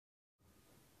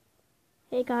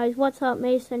Hey guys, what's up?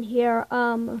 Mason here.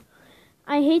 I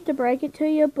hate to break it to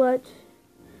you, but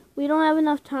we don't have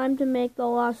enough time to make the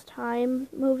Lost Time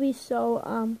movie,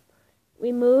 so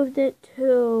we moved it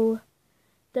to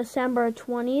December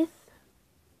 20th,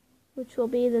 which will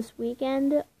be this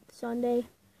weekend, Sunday.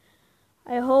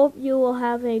 I hope you will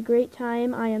have a great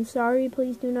time. I am sorry,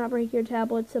 please do not break your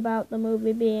tablets about the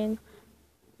movie being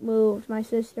moved. My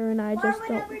sister and I just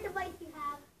don't. Device you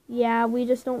have. Yeah, we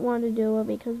just don't want to do it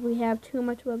because we have too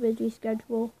much of a busy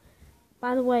schedule.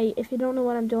 By the way, if you don't know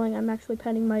what I'm doing, I'm actually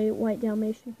petting my white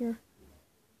Dalmatian here.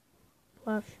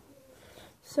 Plush.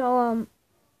 So,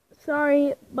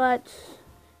 sorry, but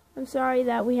I'm sorry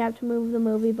that we have to move the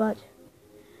movie, but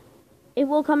it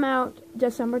will come out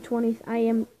December 20th.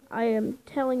 I am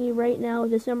telling you right now,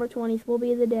 December 20th will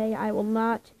be the day. I will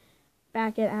not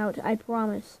back it out. I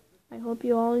promise. I hope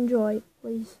you all enjoy.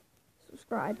 Please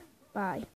subscribe. Bye.